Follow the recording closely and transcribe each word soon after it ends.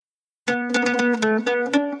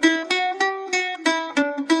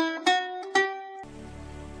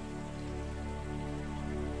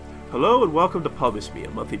Hello and welcome to Publish Me, a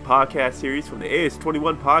monthly podcast series from the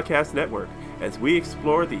AS21 Podcast Network, as we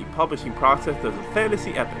explore the publishing process of the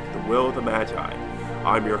fantasy epic, The Will of the Magi.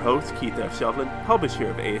 I'm your host, Keith F. Shovlin, publisher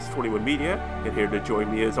of AS21 Media, and here to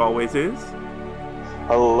join me as always is...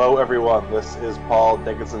 Hello everyone, this is Paul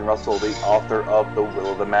Dickinson Russell, the author of The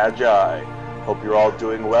Will of the Magi. Hope you're all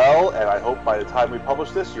doing well, and I hope by the time we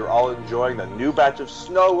publish this, you're all enjoying the new batch of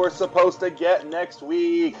snow we're supposed to get next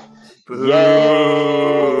week. Boo.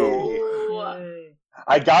 Yay!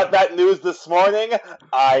 I got that news this morning.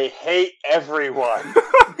 I hate everyone.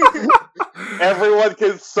 Everyone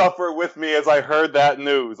can suffer with me as I heard that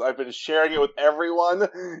news. I've been sharing it with everyone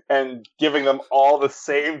and giving them all the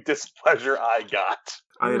same displeasure I got.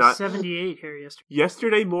 It was 78 here yesterday.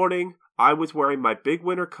 Yesterday morning, I was wearing my big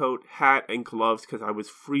winter coat, hat, and gloves because I was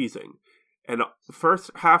freezing. And the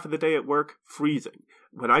first half of the day at work, freezing.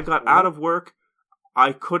 When I got out of work,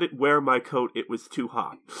 I couldn't wear my coat. It was too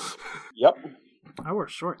hot. Yep. I wore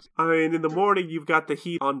shorts. I mean, in the morning, you've got the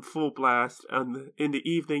heat on full blast, and in the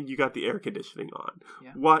evening, you got the air conditioning on.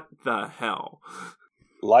 Yeah. What the hell?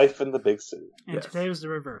 Life in the big city. And yes. Today was the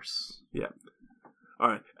reverse. Yeah. All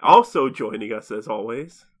right. Also joining us, as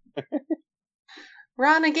always...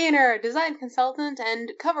 Rana Gaynor, design consultant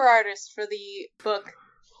and cover artist for the book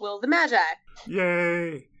Will of the Magi.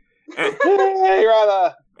 Yay! And, hey,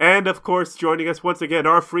 Rana! And, of course, joining us once again,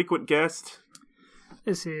 our frequent guest...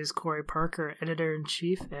 This is Corey Parker,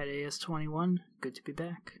 Editor-in-Chief at AS21. Good to be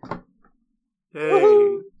back. Hey!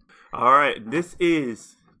 Woo-hoo! All right, this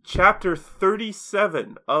is Chapter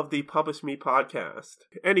 37 of the Publish Me podcast.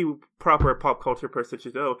 Any proper pop culture person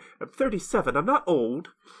should know, I'm 37, I'm not old.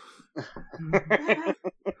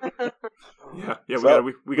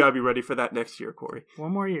 We gotta be ready for that next year, Corey.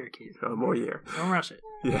 One more year, Keith. One more year. Don't rush it.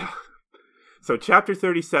 Yeah. So Chapter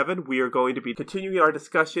 37, we are going to be continuing our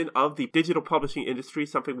discussion of the digital publishing industry,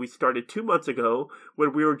 something we started 2 months ago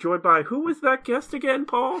when we were joined by, who was that guest again,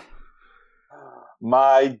 Paul?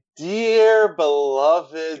 My dear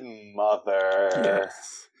beloved mother.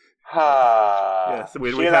 Yes. Yes,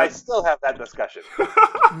 I still have that discussion.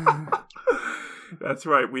 That's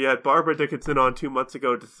right. We had Barbara Dickinson on 2 months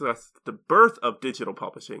ago to discuss the birth of digital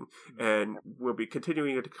publishing, and we'll be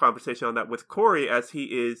continuing a conversation on that with Corey, as he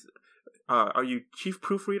is... are you chief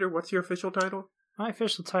proofreader? What's your official title? My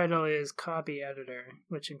official title is copy editor,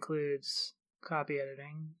 which includes copy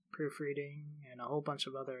editing, proofreading, and a whole bunch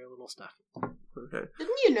of other little stuff. Okay.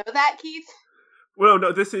 Didn't you know that, Keith? Well,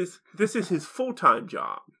 no, this is his full-time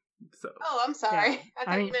job. So. Oh, I'm sorry. Yeah. I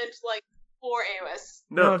thought you meant like for AOS.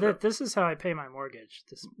 No, this is how I pay my mortgage.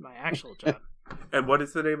 This is my actual job. And what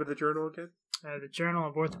is the name of the journal again? The Journal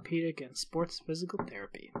of Orthopedic and Sports Physical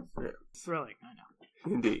Therapy. Yeah. Thrilling, I know.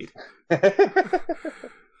 Indeed.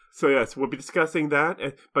 So yes, we'll be discussing that.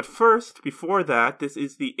 But first, before that, this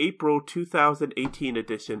is the April 2018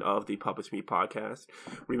 edition of the Publish Me podcast.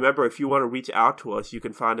 Remember, if you want to reach out to us, you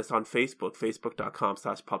can find us on Facebook,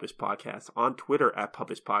 facebook.com/publishpodcast, on Twitter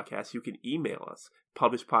 @publishpodcast. You can email us,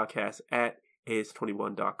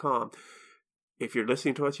 publishpodcast@as21.com. If you're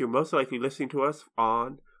listening to us, you're most likely listening to us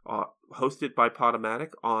on hosted by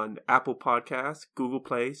Podomatic on Apple Podcasts, Google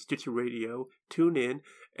Play, Stitcher Radio, TuneIn,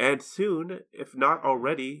 and soon, if not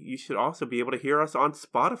already, you should also be able to hear us on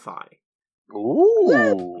Spotify.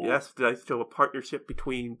 Ooh! Yes, there's still a partnership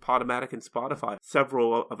between Podomatic and Spotify.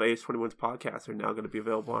 Several of AS21's podcasts are now going to be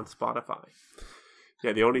available on Spotify.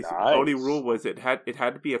 Yeah, the only rule was it had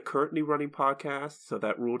to be a currently running podcast, so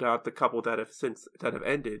that ruled out the couple that have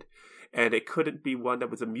ended. And it couldn't be one that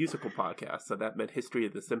was a musical podcast, so that meant History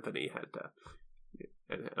of the Symphony had to,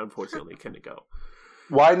 and unfortunately, couldn't go.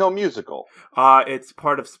 Why no musical? It's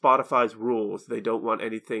part of Spotify's rules. They don't want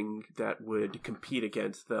anything that would compete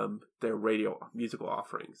against their musical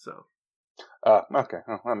offerings. So, okay,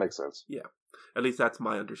 that makes sense. Yeah, at least that's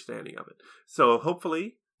my understanding of it. So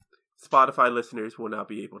hopefully, Spotify listeners will now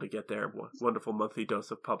be able to get their wonderful monthly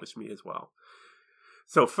dose of Publish Me as well.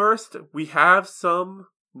 So first, we have some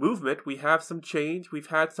movement, we have some change, we've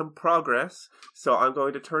had some progress, so I'm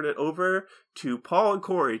going to turn it over to Paul and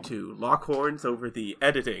Corey to lock horns over the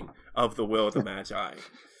editing of The Will of the Magi.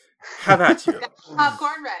 Have at you.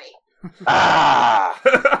 Popcorn ready.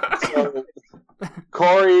 So,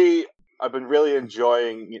 Corey, I've been really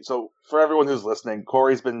enjoying, so for everyone who's listening,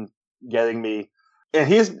 Corey's been getting me, and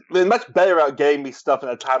he's been much better about getting me stuff in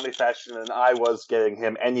a timely fashion than I was getting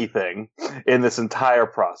him anything in this entire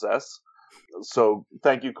process. So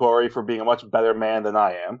thank you, Corey, for being a much better man than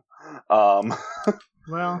I am. Well,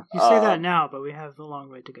 you say that now, but we have a long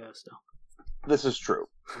way to go still. This is true.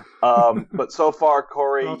 But so far,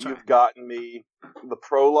 Corey, you've gotten me the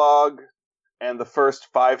prologue and the first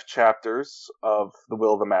 5 chapters of The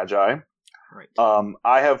Will of the Magi. Right.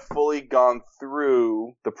 I have fully gone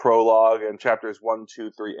through the prologue and chapters 1,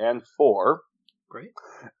 2, 3, and 4. Great.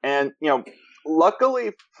 And,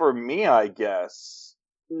 luckily for me, I guess,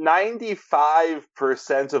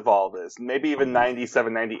 95% of all this, maybe even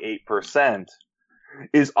 97, 98%,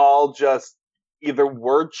 is all just either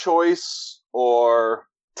word choice or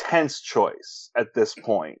tense choice at this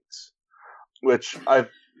point, which I've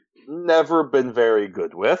never been very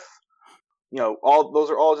good with. All those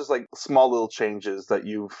are all just like small little changes that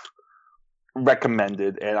you've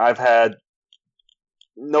recommended, and I've had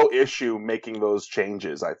no issue making those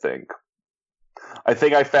changes. I think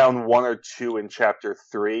I found 1 or 2 in chapter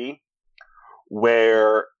 3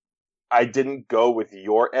 where I didn't go with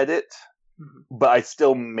your edit, but I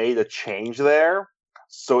still made a change there,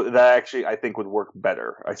 so that actually I think would work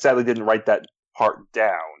better. I sadly didn't write that part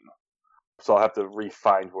down, so I'll have to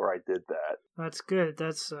refine where I did that. That's good.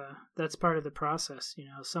 That's part of the process.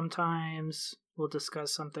 Sometimes we'll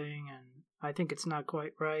discuss something and I think it's not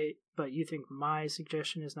quite right, but you think my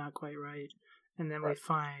suggestion is not quite right, and then we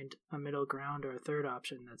find a middle ground or a third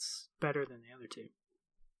option that's better than the other two.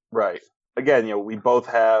 Right. Again, we both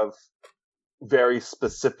have very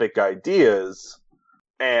specific ideas,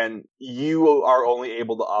 and you are only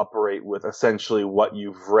able to operate with essentially what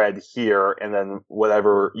you've read here, and then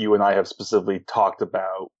whatever you and I have specifically talked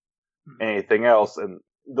about. Anything else. And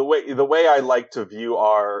the way I like to view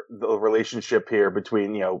the relationship here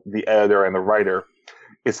between the editor and the writer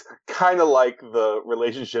is kind of like the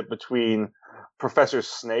relationship between Professor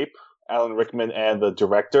Snape, Alan Rickman, and the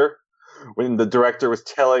director. When the director was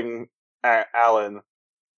telling Alan,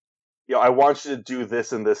 I want you to do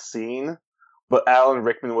this in this scene, but Alan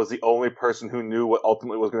Rickman was the only person who knew what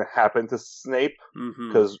ultimately was going to happen to Snape,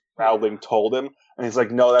 because Rowling told him, and he's like,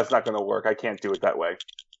 no, that's not going to work. I can't do it that way.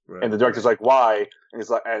 Right. And the director's like, why? And he's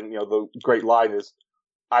like, and the great line is,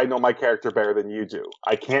 I know my character better than you do.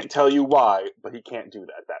 I can't tell you why, but he can't do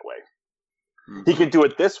that way. He can do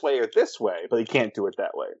it this way or this way, but he can't do it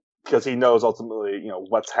that way, because he knows ultimately,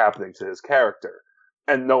 what's happening to his character.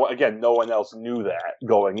 And no one else knew that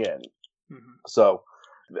going in. So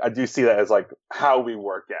I do see that as like how we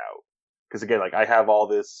work out. Because again, like I have all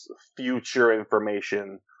this future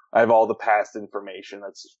information, I have all the past information.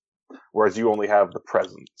 Whereas you only have the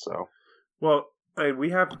present. So, well,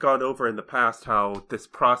 we have gone over in the past how this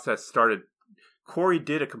process started. Corey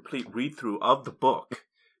did a complete read through of the book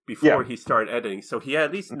before he started editing, so he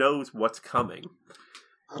at least knows what's coming.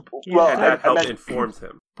 Well, and that informs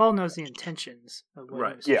him. Paul knows the intentions of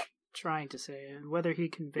what he was trying to say, and whether he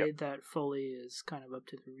conveyed that fully is kind of up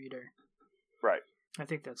to the reader. Right. I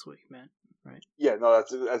think that's what he meant, right? Yeah, no,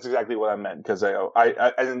 that's exactly what I meant, because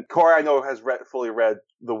and Corey, I know, has fully read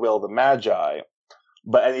The Will of the Magi,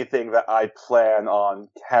 but anything that I plan on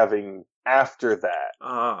having after that.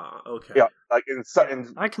 Ah, okay. Yeah, like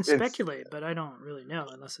I can speculate, but I don't really know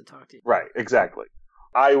unless I talk to you. Right, exactly.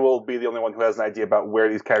 I will be the only one who has an idea about where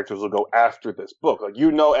these characters will go after this book. Like,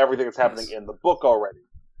 everything that's happening in the book already.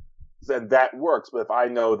 And that works, but if I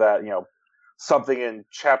know that, something in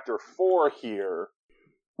chapter 4 here,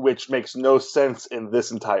 which makes no sense in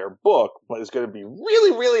this entire book, but is going to be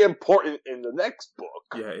really, really important in the next book.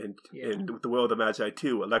 Yeah, in The Will of the Magi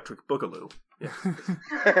 2, Electric Boogaloo. Yeah.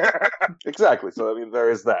 Exactly. So, there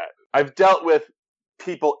is that. I've dealt with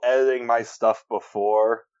people editing my stuff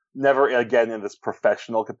before, never again in this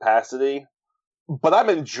professional capacity, but I'm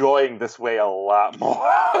enjoying this way a lot more.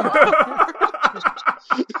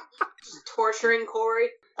 Torturing Corey?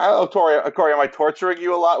 I don't know, Corey, am I torturing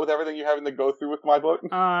you a lot with everything you're having to go through with my book?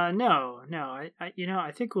 No.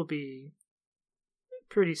 I think we'll be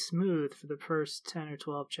pretty smooth for the first 10 or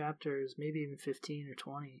 12 chapters, maybe even 15 or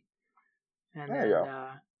 20. And then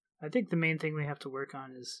I think the main thing we have to work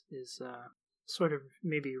on is sort of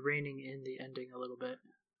maybe reining in the ending a little bit.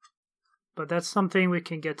 But that's something we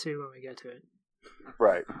can get to when we get to it.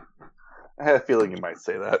 Right. I had a feeling you might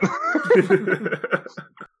say that.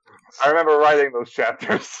 I remember writing those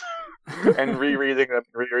chapters and rereading them.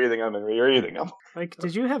 Like,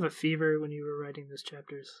 did you have a fever when you were writing those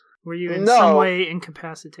chapters? Were you in some way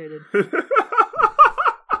incapacitated?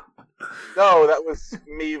 No, that was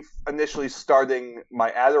me initially starting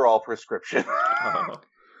my Adderall prescription.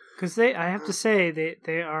 Because I have to say,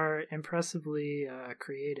 they are impressively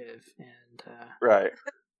creative, and right.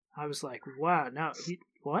 I was like, wow, no,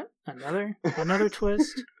 what? Another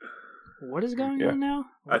twist? What is going on now?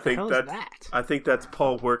 What the hell is that? I think that's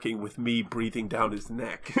Paul working with me breathing down his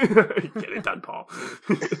neck. Get it done, Paul.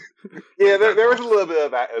 Yeah, there was a little bit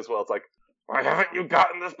of that as well. It's like, Why haven't you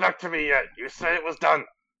gotten this back to me yet? You said it was done.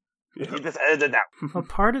 Yeah. Need this edited now. Well,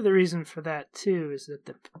 part of the reason for that too is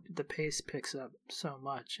that the pace picks up so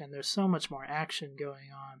much, and there's so much more action going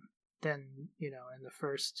on than in the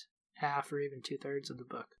first half or even 2/3 of the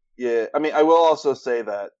book. Yeah, I mean, I will also say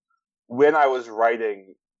that when I was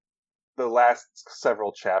writing the last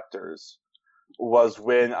several chapters was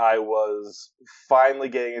when I was finally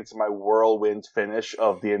getting into my whirlwind finish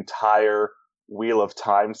of the entire Wheel of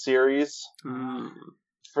Time series. Mm.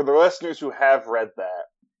 For the listeners who have read that,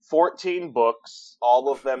 14 books, all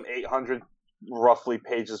of them 800 roughly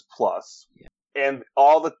pages plus. Yeah. And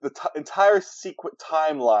all the entire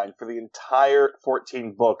timeline for the entire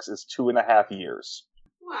 14 books is 2.5 years.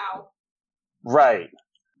 Wow. Right.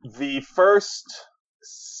 The first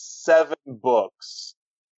 7 books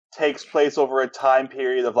takes place over a time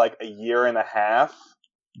period of like a year and a half.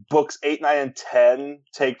 Books 8, 9, and 10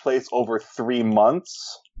 take place over 3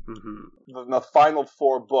 months. Mm-hmm. The final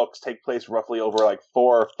 4 books take place roughly over like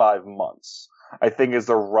 4 or 5 months. I think is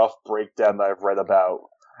the rough breakdown that I've read about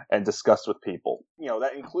and discussed with people.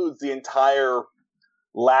 That includes the entire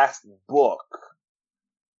last book,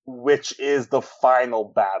 which is the final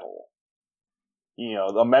battle.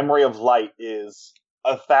 The Memory of Light is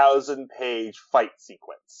a 1,000-page fight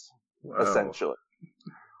sequence, essentially.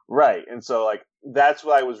 Right, and so like that's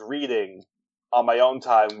what I was reading on my own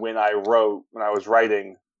time when I was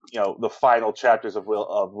writing, the final chapters of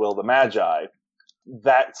Will the Magi.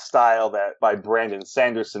 That style that by Brandon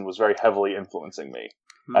Sanderson was very heavily influencing me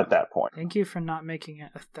at that point. Thank you for not making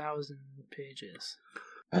it 1,000 pages.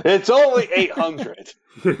 It's only 800.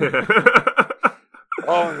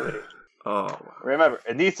 Only. Oh. Remember,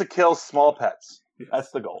 it needs to kill small pets. Yes.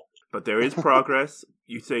 That's the goal. But there is progress.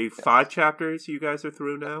 You say 5 chapters you guys are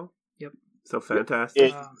through now? Yep. So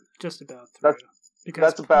fantastic. Just about through.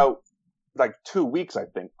 That's about like 2 weeks, I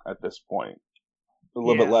think, at this point. A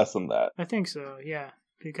little bit less than that. I think so, yeah.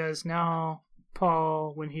 Because now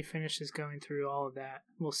Paul, when he finishes going through all of that,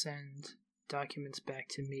 will send documents back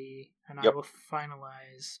to me, and I will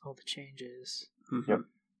finalize all the changes. Mm-hmm. Yep.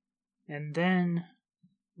 And then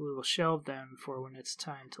we will shelve them for when it's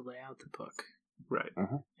time to lay out the book. Right.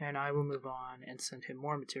 Mm-hmm. And I will move on and send him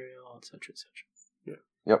more material, etc., etc. Yeah.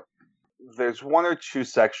 Yep. There's 1 or 2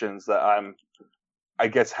 sections that I'm, I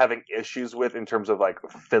guess, having issues with in terms of like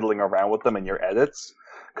fiddling around with them in your edits,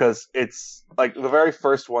 because it's like the very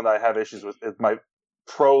first one that I have issues with is my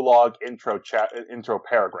prologue intro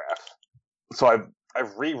paragraph. So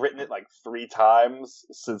I've rewritten it like 3 times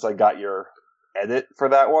since I got your edit for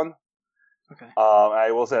that one. Okay.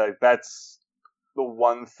 I will say like that's the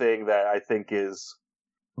one thing that I think is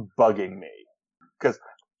bugging me, because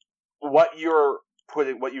what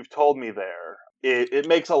you've told me there, it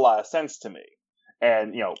makes a lot of sense to me,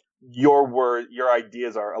 and your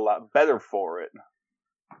ideas are a lot better for it.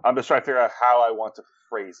 I'm just trying to figure out how I want to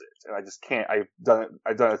phrase it, and I just can't. I've done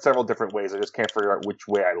it several different ways. I just can't figure out which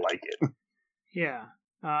way I like it. Yeah.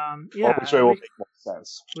 Or which way will make more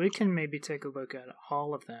sense. We can maybe take a look at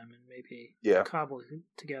all of them and maybe cobble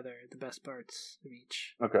together the best parts of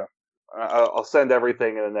each. Okay. I'll send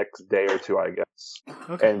everything in the next day or 2, I guess.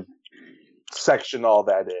 Okay. And section all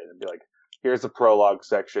that in and be like, here's the prologue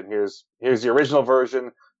section, here's the original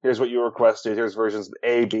version, here's what you requested, here's versions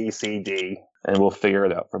A, B, C, D, and we'll figure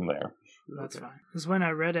it out from there. That's fine. Because when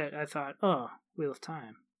I read it, I thought, oh, Wheel of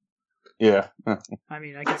Time. Yeah. I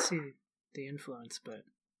mean, I could see the influence, but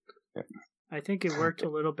I think it worked a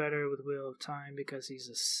little better with Wheel of Time because he's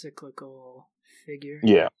a cyclical figure.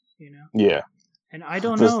 Yeah. Yeah. And I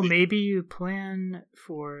don't know, maybe you plan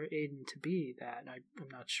for Aiden to be that. I'm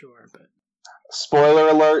not sure, but... Spoiler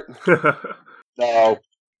alert. No.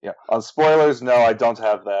 Yeah. On spoilers, no, I don't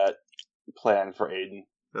have that plan for Aiden.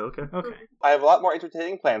 Okay. I have a lot more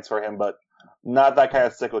entertaining plans for him, but not that kind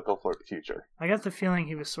of cyclical for the future. I got the feeling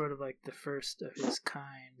he was sort of like the first of his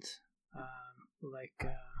kind. Like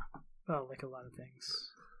a lot of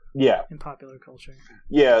things. Yeah. In popular culture.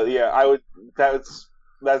 Yeah. I would...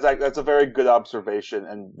 That's a very good observation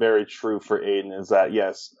and very true for Aiden, is that,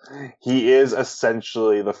 yes, he is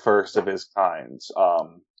essentially the first of his kind.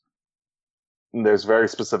 There's very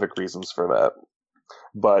specific reasons for that.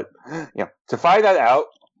 But, to find that out,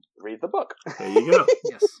 read the book. There you go.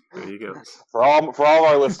 Yes. There you go. For all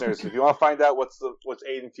our listeners, if you want to find out what's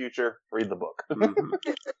Aiden's future, read the book.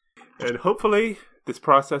 Mm-hmm. And hopefully this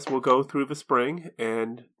process will go through the spring,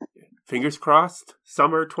 and fingers crossed,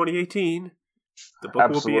 summer 2018, the book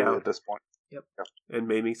Absolutely will be out at this point. Yep. And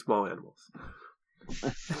maiming small animals.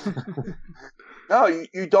 No,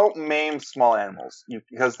 you don't maim small animals,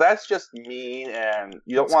 because that's just mean, and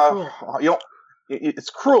you don't want to. It's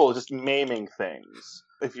cruel, just maiming things.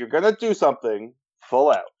 if you're gonna do something,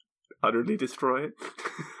 full out. Utterly destroy it?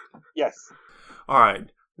 Yes. All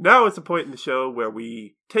right. Now is the point in the show where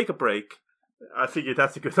we take a break. I figured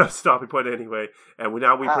that's a good enough stopping point anyway. And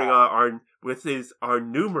now we bring on our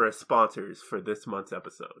numerous sponsors for this month's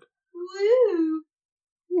episode. Woo!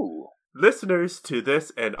 Ooh. Listeners to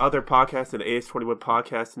this and other podcasts in the AS21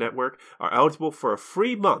 Podcast Network are eligible for a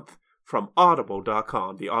free month from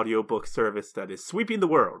Audible.com, the audiobook service that is sweeping the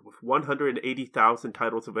world with 180,000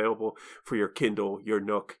 titles available for your Kindle, your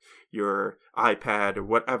Nook, your iPad, or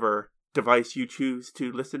whatever device you choose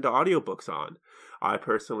to listen to audiobooks on. I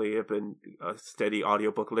personally have been a steady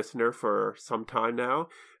audiobook listener for some time now.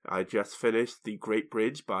 I just finished The Great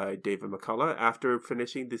Bridge by David McCullough after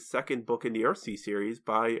finishing the second book in the Earthsea series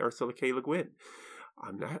by Ursula K. Le Guin.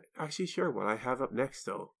 I'm not actually sure what I have up next,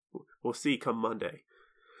 though. We'll see come Monday.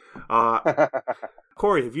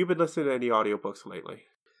 Corey, have you been listening to any audiobooks lately?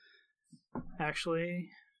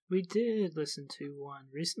 Actually, we did listen to one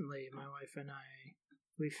recently, my wife and I.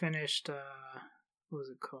 We finished, what was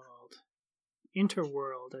it called?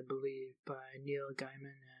 Interworld, I believe, by Neil Gaiman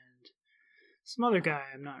and some other guy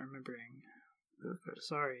I'm not remembering.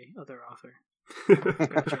 Sorry, other author.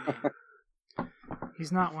 Forgot your name.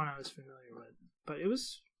 He's not one I was familiar with, but it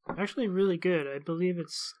was actually really good. I believe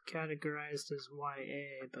it's categorized as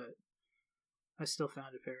YA, but I still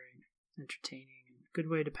found it very entertaining and good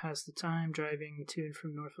way to pass the time driving to and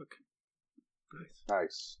from Norfolk.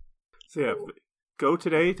 Nice. So yeah, go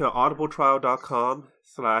today to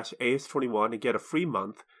audibletrial.com/AS21 and get a free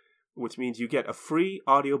month, which means you get a free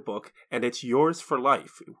audiobook and it's yours for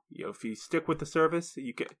life. You know, if you stick with the service,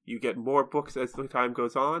 you get more books as the time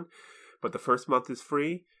goes on, but the first month is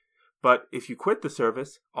free. But if you quit the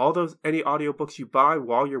service, any audiobooks you buy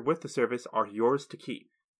while you're with the service are yours to keep.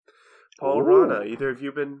 Paul, Rana, either of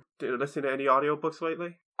you been listening to any audiobooks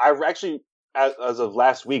lately? I actually, as of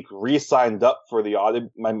last week, re-signed up for the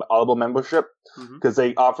my Audible membership because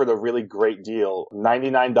they offered a really great deal.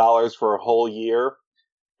 $99 for a whole year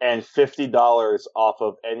and $50 off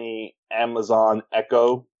of any Amazon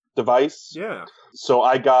Echo device. Yeah. So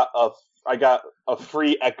I got a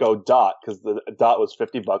free Echo Dot because the Dot was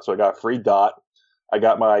 $50, so I got a free Dot. I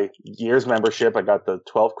got my year's membership. I got the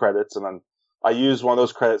 12 credits, and then I used one of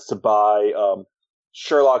those credits to buy the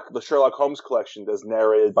Sherlock Holmes collection that's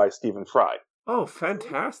narrated by Stephen Fry. Oh,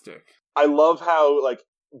 fantastic. I love how, like,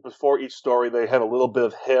 before each story they have a little bit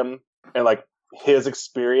of him and, like, his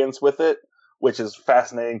experience with it, which is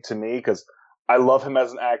fascinating to me because I love him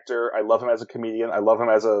as an actor. I love him as a comedian. I love him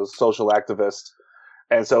as a social activist.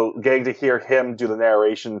 And so getting to hear him do the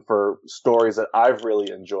narration for stories that I've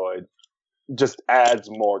really enjoyed just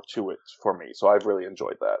adds more to it for me. So I've really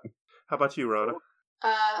enjoyed that. How about you, Rona?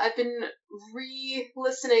 I've been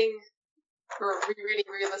re-listening to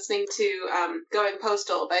Going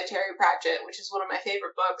Postal by Terry Pratchett, which is one of my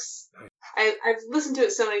favorite books. I've listened to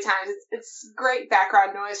it so many times. It's great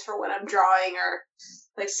background noise for when I'm drawing or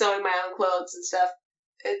like sewing my own clothes and stuff.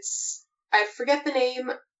 I forget the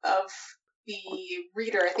name of the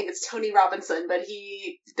reader. I think it's Tony Robinson, but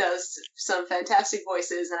he does some fantastic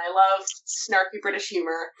voices, and I love snarky British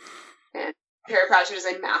humor. And Terry Pratchett is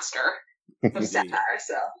a master of satire,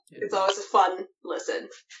 so it's always a fun listen.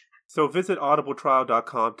 So visit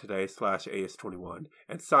audibletrial.com today /AS21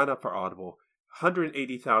 and sign up for Audible.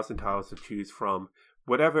 180,000 titles to choose from.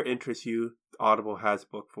 Whatever interests you, Audible has a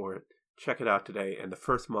book for it. Check it out today, and the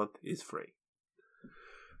first month is free.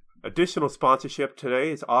 Additional sponsorship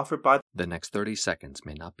today is offered by... The next 30 seconds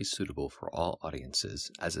may not be suitable for all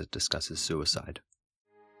audiences as it discusses suicide.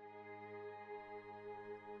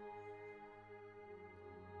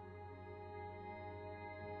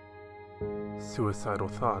 Suicidal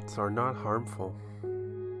thoughts are not harmful.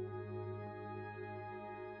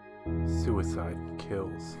 Suicide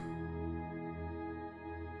kills.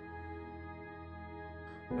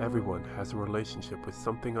 Everyone has a relationship with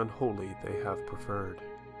something unholy they have preferred.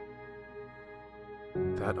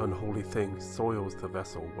 That unholy thing soils the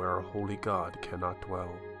vessel where a holy God cannot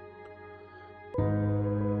dwell.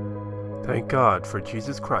 Thank God for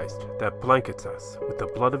Jesus Christ that blankets us with the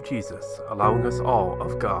blood of Jesus, allowing us all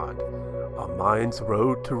of God, a mind's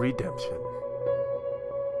road to redemption.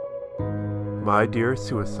 My Dear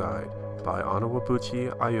Suicide by Onwabuchi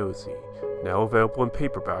Ayozi, now available in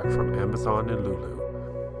paperback from Amazon and Lulu,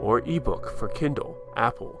 or ebook for Kindle,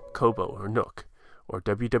 Apple, Kobo, or Nook, or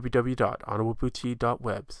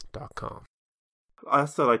www.onwabuchi.webs.com. I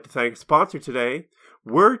also like to thank sponsor today,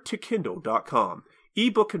 WordToKindle.com,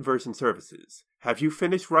 ebook conversion services. Have you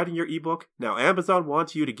finished writing your ebook? Now Amazon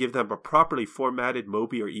wants you to give them a properly formatted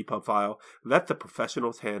MOBI or EPUB file. Let the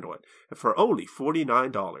professionals handle it. And for only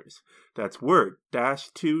 $49. That's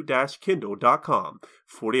word-to-kindle.com.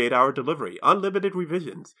 48-hour delivery, unlimited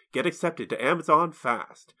revisions. Get accepted to Amazon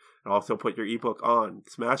fast. And also put your ebook on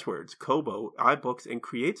Smashwords, Kobo, iBooks, and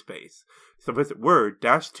CreateSpace. So visit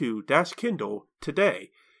word-to-kindle today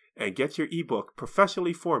and get your ebook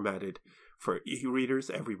professionally formatted for e-readers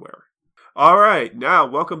everywhere. All right, now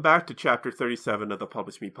welcome back to Chapter 37 of the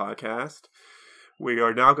Publish Me podcast. We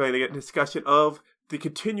are now going to get a discussion of the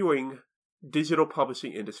continuing digital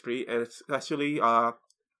publishing industry, and especially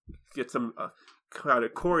get some kind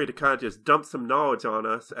of Corey to kind of just dump some knowledge on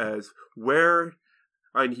us as where.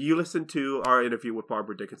 And you listened to our interview with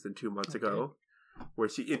Barbara Dickinson 2 months ago, where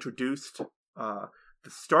she introduced the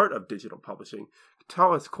start of digital publishing.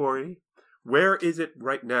 Tell us, Corey, where is it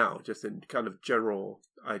right now, just in kind of general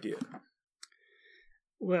idea?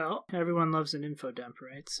 Well, everyone loves an info dump,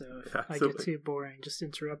 right? So if Absolutely. I get too boring, just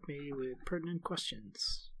interrupt me with pertinent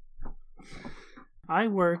questions. I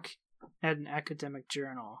work at an academic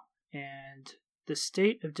journal, and the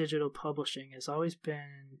state of digital publishing has always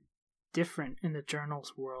been different in the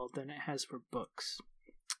journal's world than it has for books.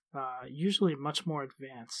 Usually much more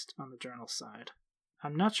advanced on the journal side.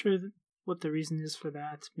 I'm not sure what the reason is for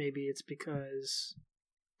that. Maybe it's because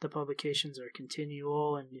the publications are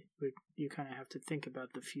continual and you kind of have to think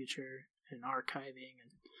about the future and archiving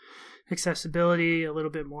and accessibility a little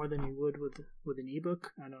bit more than you would with an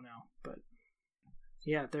ebook. I don't know. But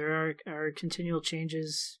yeah, there are continual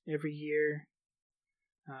changes every year.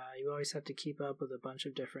 You always have to keep up with a bunch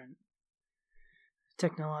of different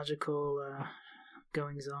technological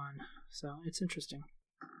goings on. So it's interesting.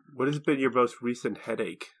 What has been your most recent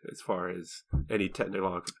headache as far as any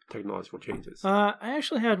technological changes? I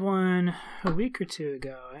actually had one a week or two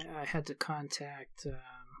ago. I had to contact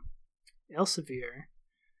Elsevier,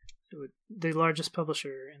 the largest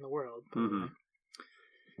publisher in the world. Mm-hmm.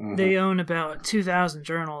 Mm-hmm. They own about 2,000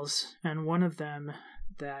 journals, and one of them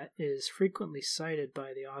that is frequently cited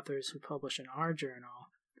by the authors who publish in our journal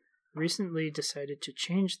recently decided to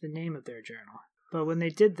change the name of their journal. But when they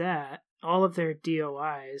did that, all of their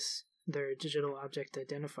DOIs, their digital object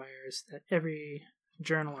identifiers that every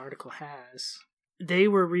journal article has, they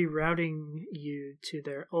were rerouting you to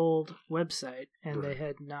their old website, and they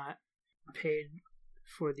had not paid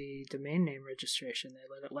for the domain name registration. They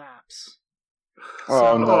let it lapse.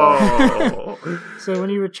 Oh, no. So when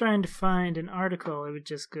you were trying to find an article, it would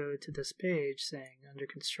just go to this page saying under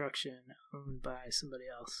construction, owned by somebody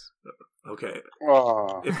else. Okay.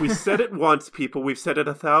 Oh. If we said it once, people, we've said it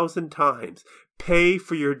 1,000 times. Pay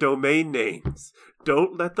for your domain names.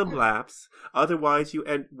 Don't let them lapse. Otherwise,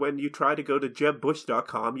 when you try to go to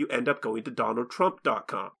jebbush.com, you end up going to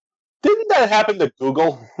donaldtrump.com. Didn't that happen to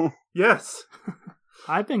Google? Yes.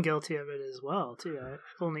 I've been guilty of it as well, too. I've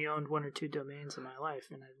only owned 1 or 2 domains in my life,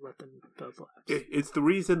 and I've let them both lapse. It's the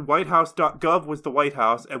reason whitehouse.gov was the White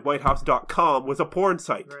House and whitehouse.com was a porn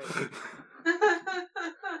site. Right.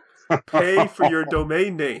 Pay for your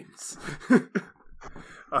domain names.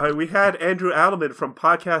 We had Andrew Alleman from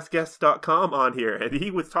podcastguests.com on here, and he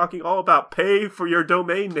was talking all about pay for your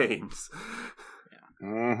domain names. Yeah.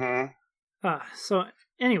 Mm-hmm. So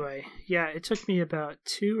anyway, yeah, it took me about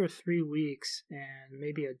 2 or 3 weeks and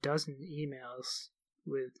maybe a dozen emails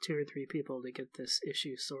with 2 or 3 people to get this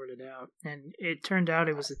issue sorted out. And it turned out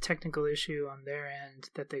it was a technical issue on their end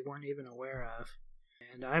that they weren't even aware of.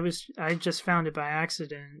 And I just found it by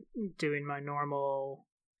accident doing my normal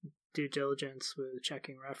due diligence with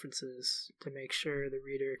checking references to make sure the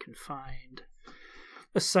reader can find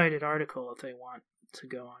a cited article if they want to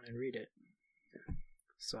go on and read it.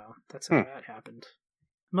 So that's how that happened.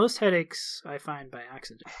 Most headaches I find by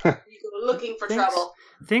accident. You go looking for trouble.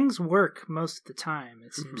 Things work most of the time,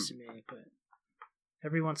 it seems to me, but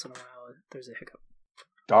every once in a while there's a hiccup.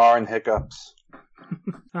 Darn hiccups.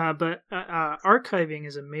 But archiving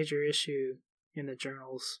is a major issue in the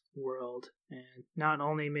journal's world, and not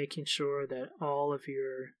only making sure that all of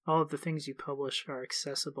the things you publish are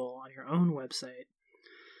accessible on your own website,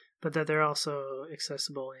 but that they're also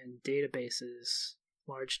accessible in databases,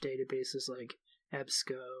 large databases like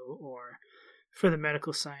EBSCO, or for the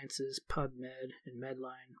medical sciences, PubMed and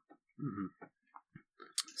Medline. Mm-hmm.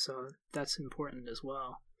 So that's important as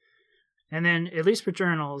well. And then, at least for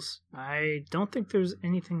journals, I don't think there's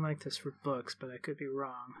anything like this for books, but I could be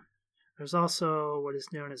wrong. There's also what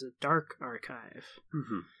is known as a dark archive,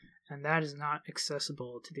 and that is not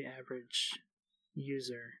accessible to the average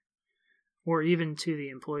user, or even to the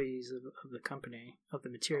employees of the company, of the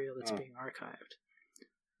material that's being archived.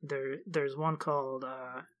 There's one called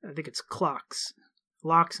I think it's Clocks,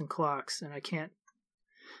 Locks and Clocks, and I can't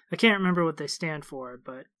remember what they stand for,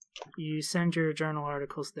 but you send your journal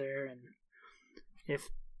articles there, and if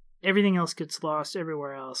everything else gets lost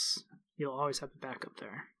everywhere else, you'll always have a backup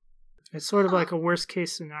there. It's sort of like a worst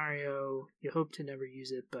case scenario. You hope to never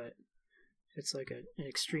use it, but it's like an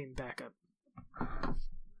extreme backup.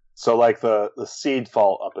 So like the Seed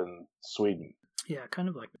Vault up in Sweden. Yeah, kind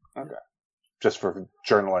of like that. Okay. Just for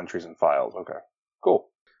journal entries and files. Okay. Cool.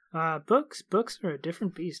 Books are a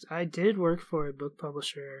different beast. I did work for a book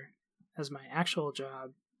publisher as my actual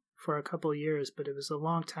job for a couple of years, but it was a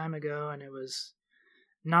long time ago, and it was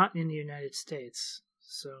not in the United States.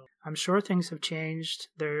 So I'm sure things have changed.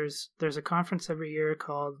 There's a conference every year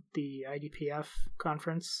called the IDPF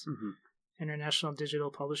conference, International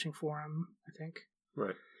Digital Publishing Forum, I think.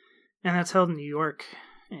 Right. And that's held in New York.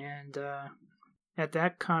 And at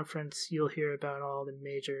that conference, you'll hear about all the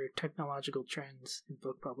major technological trends in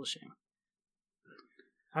book publishing.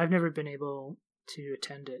 I've never been able to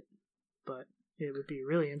attend it, but it would be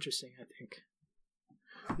really interesting, I think.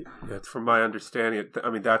 Yeah, it's from my understanding. I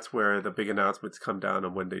mean, that's where the big announcements come down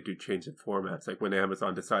on when they do change in formats. Like when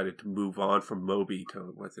Amazon decided to move on from Mobi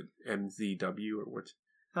to, was it MZW or what?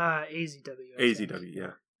 AZW. AZW,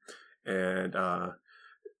 yeah. And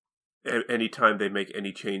anytime they make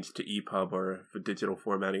any change to EPUB or for digital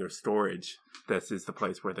formatting or storage, this is the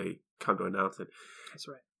place where they come to announce it. That's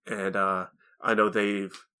right. And I know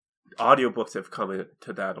audiobooks have come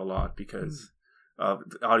into that a lot because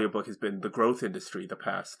the audiobook has been the growth industry the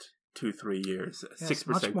past 2-3 years. 6%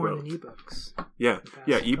 much more growth. than ebooks. Yeah.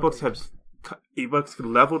 Ebooks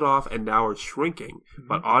leveled off and now are shrinking,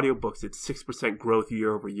 but audiobooks, it's 6% growth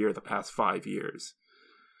year over year the past 5 years.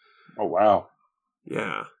 Oh, wow.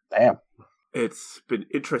 Yeah. Damn. It's been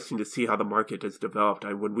interesting to see how the market has developed.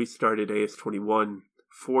 When we started AS21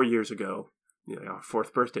 4 years ago, our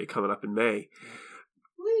 4th birthday coming up in May,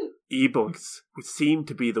 ebooks seemed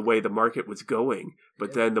to be the way the market was going,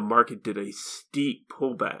 but then the market did a steep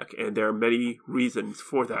pullback, and there are many reasons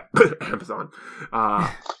for that. Amazon.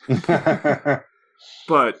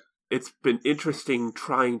 But it's been interesting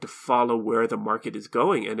trying to follow where the market is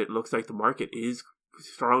going, and it looks like the market is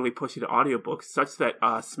strongly pushing to audiobooks, such that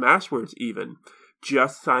Smashwords even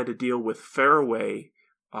just signed a deal with Fairway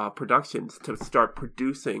Productions to start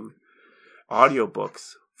producing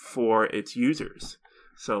audiobooks for its users.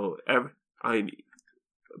 So,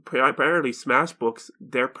 primarily Smashbooks,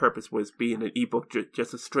 their purpose was being an ebook,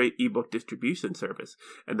 just a straight ebook distribution service.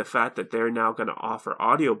 And the fact that they're now going to offer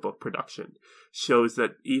audiobook production shows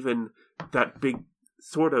that even that big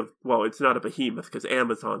sort of, well, it's not a behemoth because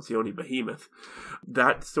Amazon's the only behemoth.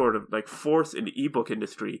 That sort of like force in the ebook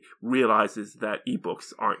industry realizes that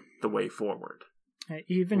ebooks aren't the way forward.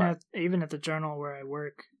 Even at the journal where I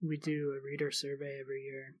work, we do a reader survey every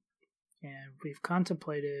year, and we've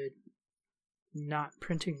contemplated not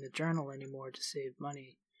printing the journal anymore to save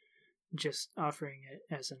money, just offering it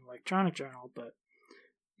as an electronic journal. But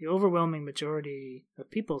the overwhelming majority of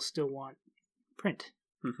people still want print.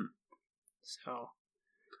 So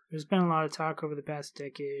there's been a lot of talk over the past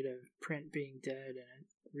decade of print being dead, and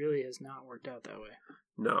it really has not worked out that way.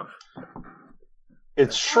 No.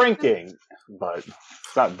 It's shrinking, but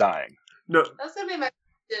it's not dying. No. That's going to be my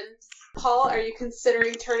question. Paul, are you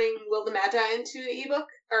considering turning Will the Magi into an ebook?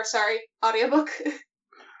 Or, audiobook?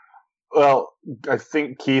 Well, I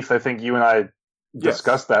think you and I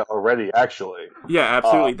discussed that already, actually. Yeah,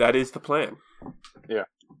 absolutely. That is the plan. Yeah.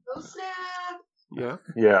 Oh, snap! Yeah.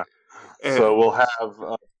 Yeah. And so we'll have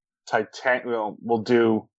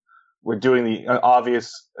we're doing the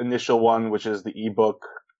obvious initial one, which is the ebook,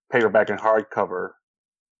 paperback, and hardcover,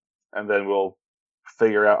 and then we'll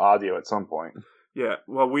figure out audio at some point. Yeah,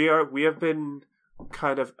 well, we have been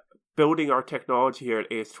kind of building our technology here at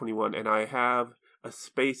AS21, and I have a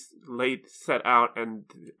space set out, and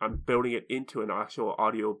I'm building it into an actual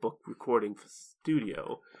audiobook recording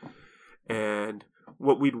studio. And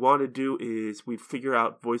what we'd want to do is we'd figure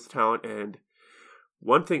out voice talent. And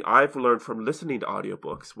one thing I've learned from listening to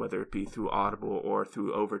audiobooks, whether it be through Audible or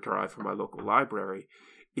through Overdrive from my local library,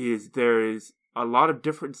 is there is a lot of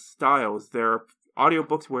different styles. There are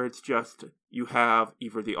audiobooks where it's just you have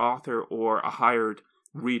either the author or a hired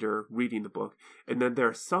reader reading the book, and then there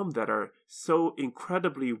are some that are so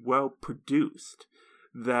incredibly well produced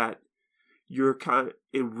that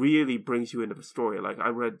it really brings you into the story. Like I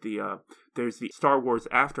read there's the Star Wars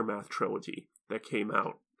Aftermath trilogy that came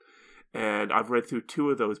out, and I've read through 2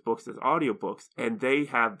 of those books as audiobooks, and they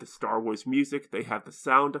have the Star Wars music, they have the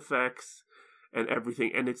sound effects and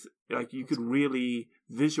everything, and it's like you could really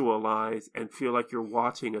visualize and feel like you're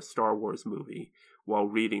watching a Star Wars movie while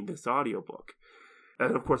reading this audiobook.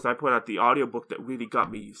 And of course, I point out the audiobook that really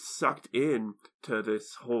got me sucked in to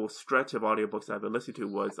this whole stretch of audiobooks I've been listening to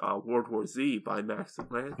was World War Z by Max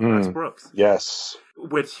Brooks. Yes.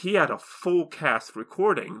 Which he had a full cast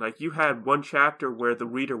recording. Like, you had one chapter where the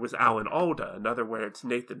reader was Alan Alda, another where it's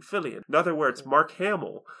Nathan Fillion, another where it's Mark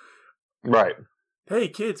Hamill. Right. Hey,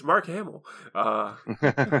 kids, Mark Hamill.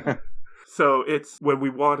 So it's when we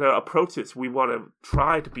want to approach this, we want to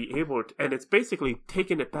try to be able to, and it's basically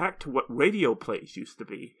taking it back to what radio plays used to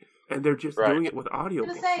be. And they're just doing it with audio.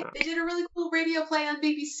 They did a really cool radio play on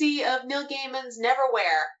BBC of Neil Gaiman's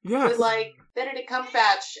Neverwhere. Yes. With, like, Benedict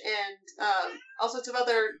Cumberbatch and all sorts of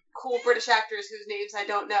other cool British actors whose names I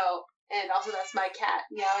don't know. And also that's my cat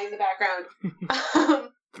meowing in the background.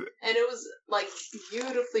 And it was, like,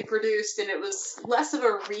 beautifully produced, and it was less of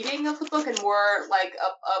a reading of the book and more like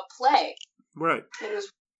a play. Right. And it was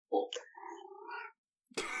cool.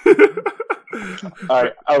 All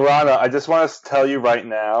right, Alana, I just want to tell you right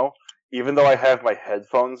now, even though I have my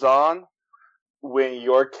headphones on, when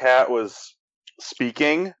your cat was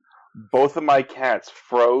speaking, both of my cats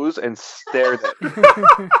froze and stared at me.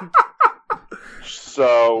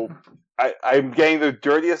 So I'm getting the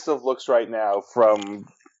dirtiest of looks right now from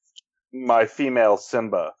my female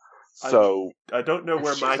Simba. So I don't know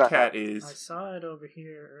where my cat is. I saw it over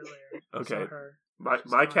here earlier. Okay.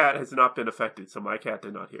 My cat has not been affected, so my cat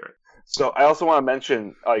did not hear it. So I also want to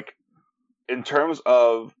mention, like, in terms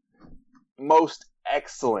of most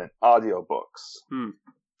excellent audiobooks,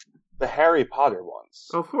 the Harry Potter ones.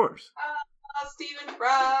 Of course. Stephen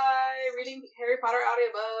Fry reading Harry Potter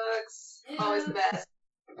audiobooks. Always the best.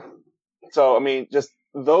 So, I mean, just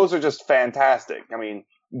those are just fantastic. I mean,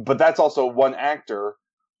 but that's also one actor,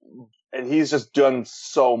 and he's just done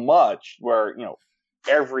so much where, you know,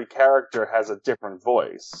 every character has a different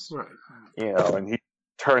voice. Right. You know, and he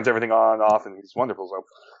turns everything on and off, and he's wonderful. So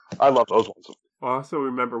I love those ones. I also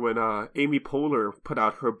remember when Amy Poehler put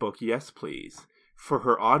out her book, Yes, Please. For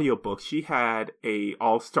her audiobook, she had a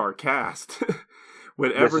all-star cast.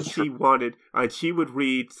 Whenever she wanted, and she would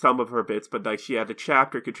read some of her bits, but like she had a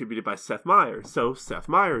chapter contributed by Seth Meyers, so Seth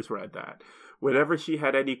Meyers read that. Whenever she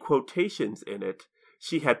had any quotations in it,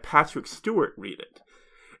 she had Patrick Stewart read it.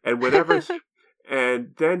 And whenever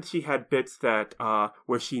and then she had bits that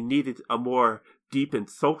where she needed a more deep and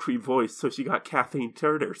sultry voice, so she got Kathleen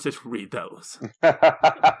Turner to read those.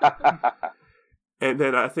 And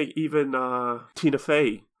then I think even Tina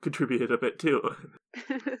Fey contributed a bit too.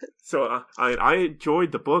 So I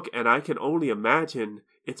enjoyed the book, and I can only imagine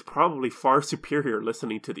it's probably far superior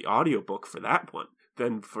listening to the audiobook for that one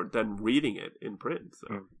than reading it in print.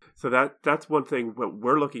 So that's one thing what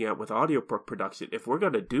we're looking at with audiobook production. If we're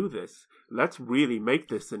going to do this, let's really make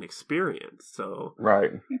this an experience. So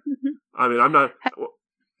right. I mean,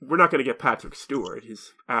 we're not going to get Patrick Stewart.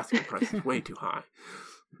 His asking price is way too high.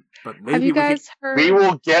 But maybe have you guys heard? We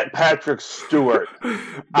will get Patrick Stewart.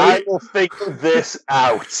 I will figure this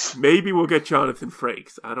out. Maybe we'll get Jonathan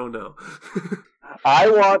Frakes. I don't know. I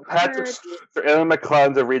want Patrick Stewart and Sir Ian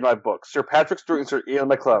McKellen to read my book. Sir Patrick Stewart and Sir Ian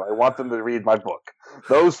McKellen. I want them to read my book.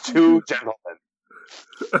 Those two gentlemen.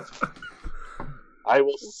 I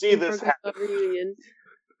will see this happen.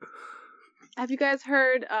 Have you guys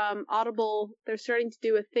heard Audible? They're starting to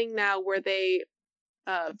do a thing now where they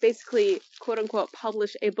basically, quote unquote,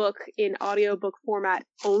 publish a book in audiobook format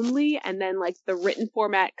only, and then like the written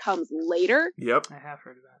format comes later. Yep. I have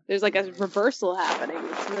heard of that. There's like a reversal happening.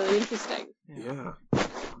 It's really interesting. Yeah.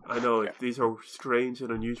 I know. These are strange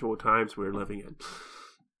and unusual times we're living in.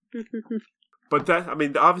 But that, I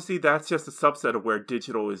mean, obviously that's just a subset of where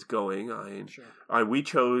digital is going. We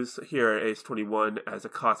chose here at AS21 as a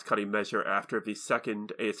cost-cutting measure after the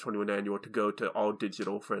second AS21 annual to go to all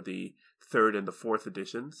digital for the third and the fourth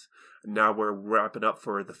editions. Now we're wrapping up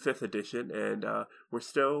for the fifth edition, and we're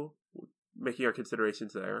still making our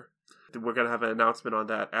considerations there. We're going to have an announcement on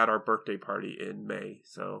that at our birthday party in May,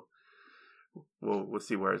 so we'll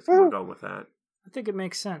see where we're going with that. I think it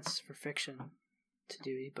makes sense for fiction to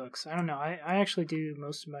do ebooks. I don't know. I actually do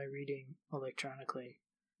most of my reading electronically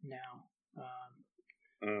now.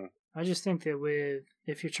 I just think that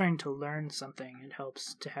if you're trying to learn something, it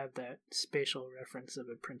helps to have that spatial reference of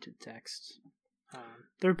a printed text.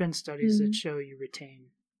 There have been studies that show you retain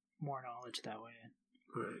more knowledge that way.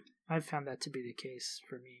 Right. I've found that to be the case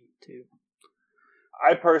for me too.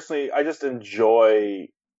 I just enjoy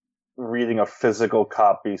reading a physical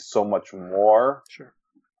copy so much more. Sure.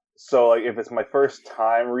 So, like, if it's my first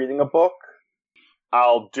time reading a book,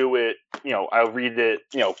 I'll do it, I'll read it,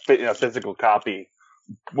 in a physical copy,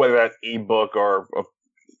 whether that's ebook or a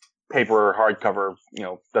paper or hardcover,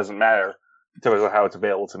 doesn't matter in terms of how it's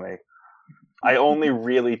available to me. I only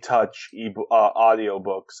really touch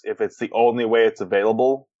audiobooks if it's the only way it's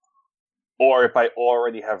available, or if I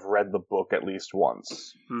already have read the book at least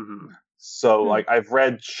once. Mm-hmm. So, like, I've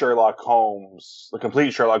read Sherlock Holmes, the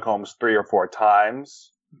complete Sherlock Holmes, 3 or 4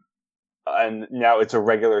 times, and now it's a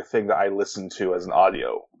regular thing that I listen to as an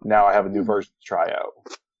audio. Now I have a new version to try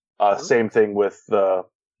out. Same thing with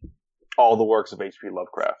all the works of H.P.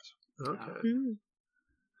 Lovecraft. Okay.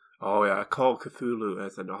 Oh yeah, Call of Cthulhu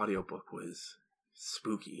as an audiobook was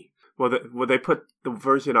spooky. Well, they put the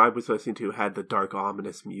version I was listening to had the dark,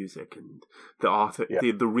 ominous music, and the author,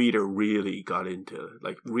 the reader, really got into,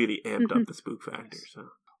 like, really amped up the spook factor. So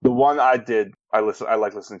the one I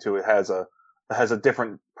like listening to. It has a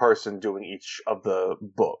different person doing each of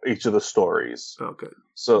the stories. Oh, good.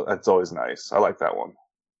 So that's always nice. I like that one.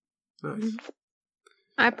 Nice.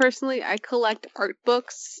 I collect art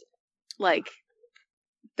books. Like,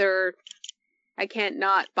 I can't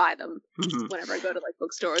not buy them whenever I go to, like,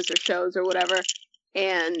 bookstores or shows or whatever.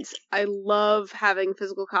 And I love having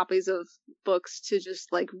physical copies of books to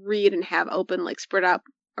just, like, read and have open, like, spread out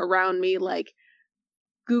around me. Like,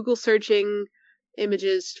 Google searching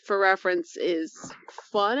images for reference is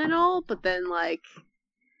fun and all, but then, like,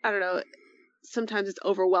 I don't know, sometimes it's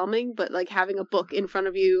overwhelming, but, like, having a book in front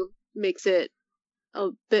of you makes it a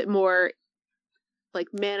bit more, like,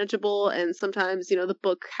 manageable, and sometimes, the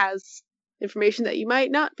book has information that you might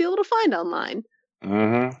not be able to find online.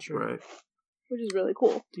 Mm-hmm. Sure. Right. Which is really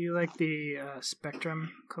cool. Do you like the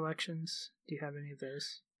Spectrum collections? Do you have any of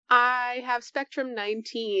those? I have Spectrum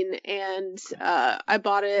 19, and I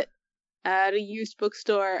bought it at a used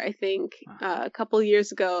bookstore, I think, a couple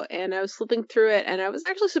years ago, and I was flipping through it, and I was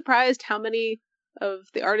actually surprised how many of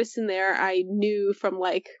the artists in there I knew from,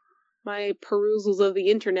 like, my perusals of the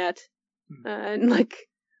internet. And like,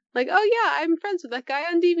 oh yeah, I'm friends with that guy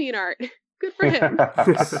on DeviantArt. Good for him.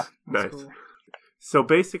 Nice. Cool. So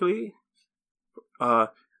basically,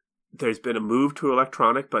 there's been a move to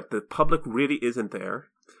electronic, but the public really isn't there.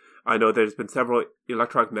 I know there's been several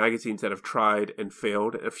electronic magazines that have tried and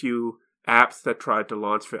failed. A few apps that tried to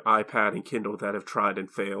launch for iPad and Kindle that have tried and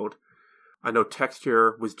failed. I know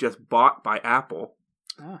Texture was just bought by Apple.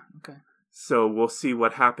 Ah, okay. So we'll see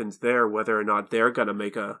what happens there, whether or not they're going to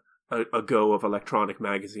make a go of electronic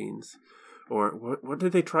magazines. Or what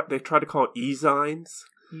did they try? They tried to call it e-zines.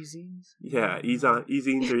 E-zines? Yeah,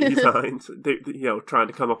 e-zines or e-zines. They trying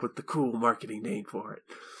to come up with the cool marketing name for it.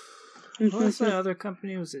 What was the other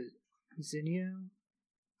company? Was it Zinio?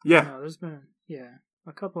 Yeah. No, there's been,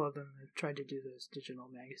 a couple of them have tried to do those digital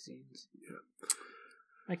magazines. Yeah.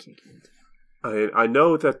 I can't get into that. I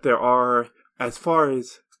know that there are, as far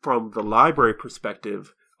as from the library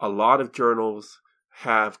perspective, a lot of journals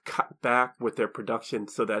have cut back with their production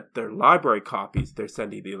so that their library copies they're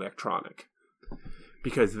sending the electronic.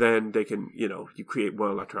 Because then they can, you create one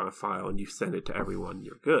electronic file and you send it to everyone,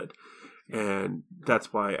 you're good. And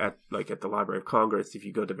that's why at the Library of Congress, if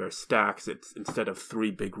you go to their stacks, it's instead of 3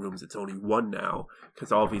 big rooms, it's only 1 now,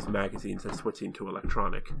 because all these magazines are switching to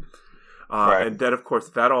electronic. Right. And then, of course,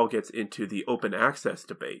 that all gets into the open access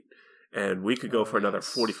debate. And we could go for another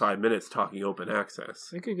 45 minutes talking open access.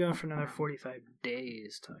 We could go for another 45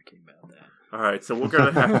 days talking about that. All right, so we're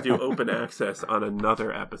going to have to do open access on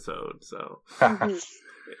another episode. So, and,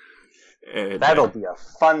 that'll be a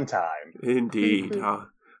fun time. Indeed.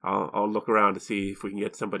 I'll look around to see if we can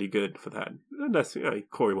get somebody good for that. Unless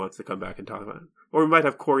Corey wants to come back and talk about it. Or we might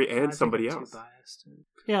have Corey and somebody else. Too biased.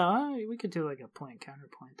 Yeah, we could do like a point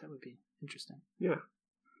counterpoint. That would be interesting. Yeah.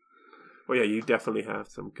 Well, yeah, you definitely have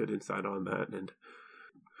some good insight on that. And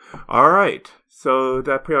all right, so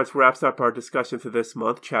that pretty much wraps up our discussion for this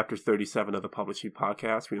month, Chapter 37 of the Publishing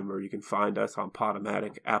Podcast. Remember, you can find us on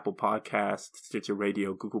Podomatic, Apple Podcasts, Stitcher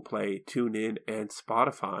Radio, Google Play, TuneIn, and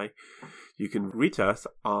Spotify. You can reach us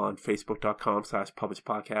on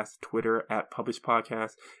Facebook.com/PublishPodcast, Twitter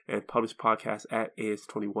 @PublishPodcast, and PublishPodcast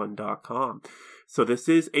 @AS21.com. So this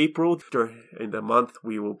is April. During the month,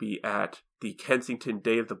 we will be at the Kensington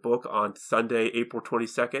Day of the Book on Sunday, April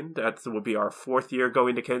 22nd. That will be our 4th year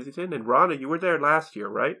going to Kensington. And Rana, you were there last year,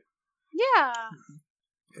 right? Yeah.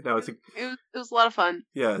 And that was it was a lot of fun.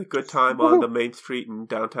 Yeah, a good time on the main street in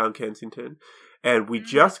downtown Kensington. And we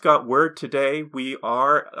just got word today we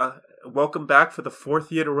are welcome back for the 4th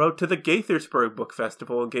year in a row to the Gaithersburg Book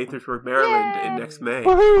Festival in Gaithersburg, Maryland in next May.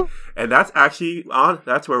 Woohoo! And that's actually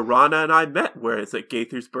that's where Rana and I met, where it's at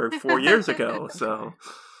Gaithersburg 4 years ago. So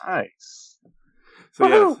nice. So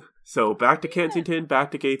yes, So back to Kensington,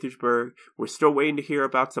 back to Gaithersburg. We're still waiting to hear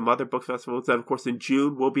about some other book festivals. And of course, in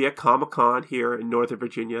June, we'll be at Comic-Con here in Northern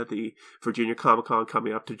Virginia, the Virginia Comic-Con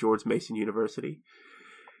coming up to George Mason University.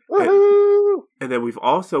 And then we've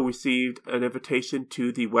also received an invitation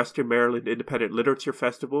to the Western Maryland Independent Literature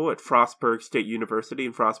Festival at Frostburg State University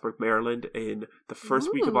in Frostburg, Maryland in the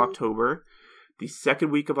first week of October. The second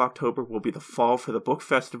week of October will be the Fall for the Book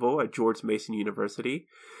Festival at George Mason University.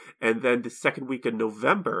 And then the second week of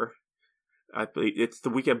November, I believe it's the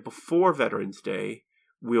weekend before Veterans Day,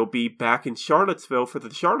 we'll be back in Charlottesville for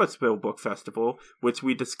the Charlottesville Book Festival, which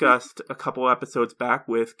we discussed a couple episodes back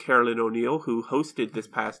with Carolyn O'Neill, who hosted this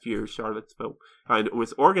past year's Charlottesville and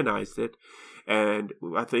organized it. And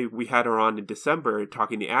I think we had her on in December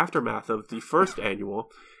talking the aftermath of the first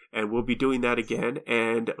annual. And we'll be doing that again,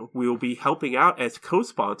 and we'll be helping out as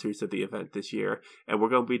co-sponsors of the event this year. And we're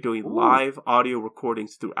going to be doing live audio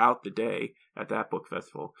recordings throughout the day at that book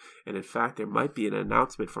festival. And in fact, there might be an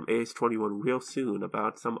announcement from AS21 real soon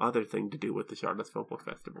about some other thing to do with the Charlottesville Book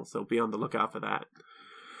Festival. So be on the lookout for that.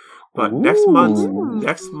 But next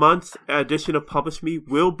month's edition of Publish Me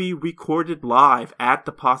will be recorded live at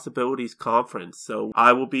the Possibilities Conference. So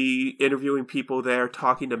I will be interviewing people there,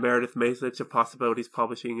 talking to Meredith Mazlich of Possibilities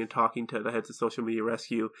Publishing and talking to the heads of Social Media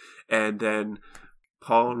Rescue. And then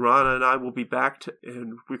Paul and Rana and I will be back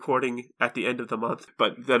and recording at the end of the month.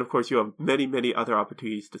 But then, of course, you have many, many other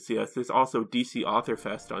opportunities to see us. There's also DC Author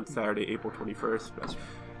Fest on Saturday, April 21st. But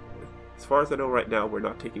as far as I know right now, we're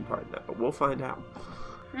not taking part in that, but we'll find out.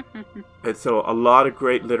 And so a lot of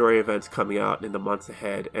great literary events coming out in the months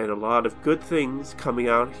ahead, and a lot of good things coming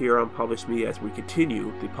out here on Publish Me as we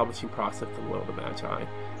continue the publishing process of The Will of the Magi,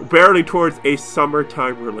 barreling towards a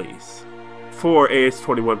summertime release. For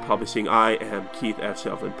AS21 Publishing, I am Keith F.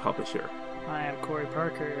 Shelvin, publisher. I am Corey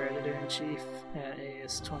Parker, editor-in-chief at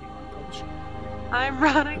AS21 Publishing. I'm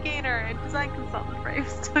Rana Gaynor, a design consultant for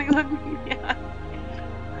AS21 Media.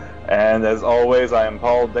 And as always, I am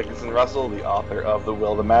Paul Dickinson Russell, the author of The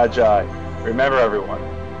Will of the Magi. Remember, everyone,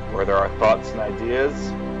 where there are thoughts and ideas,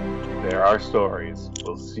 there are stories.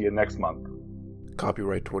 We'll see you next month.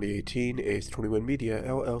 Copyright 2018, AS21 Media,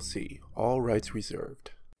 LLC. All rights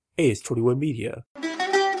reserved. AS21 Media.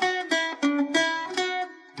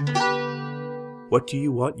 What do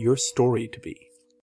you want your story to be?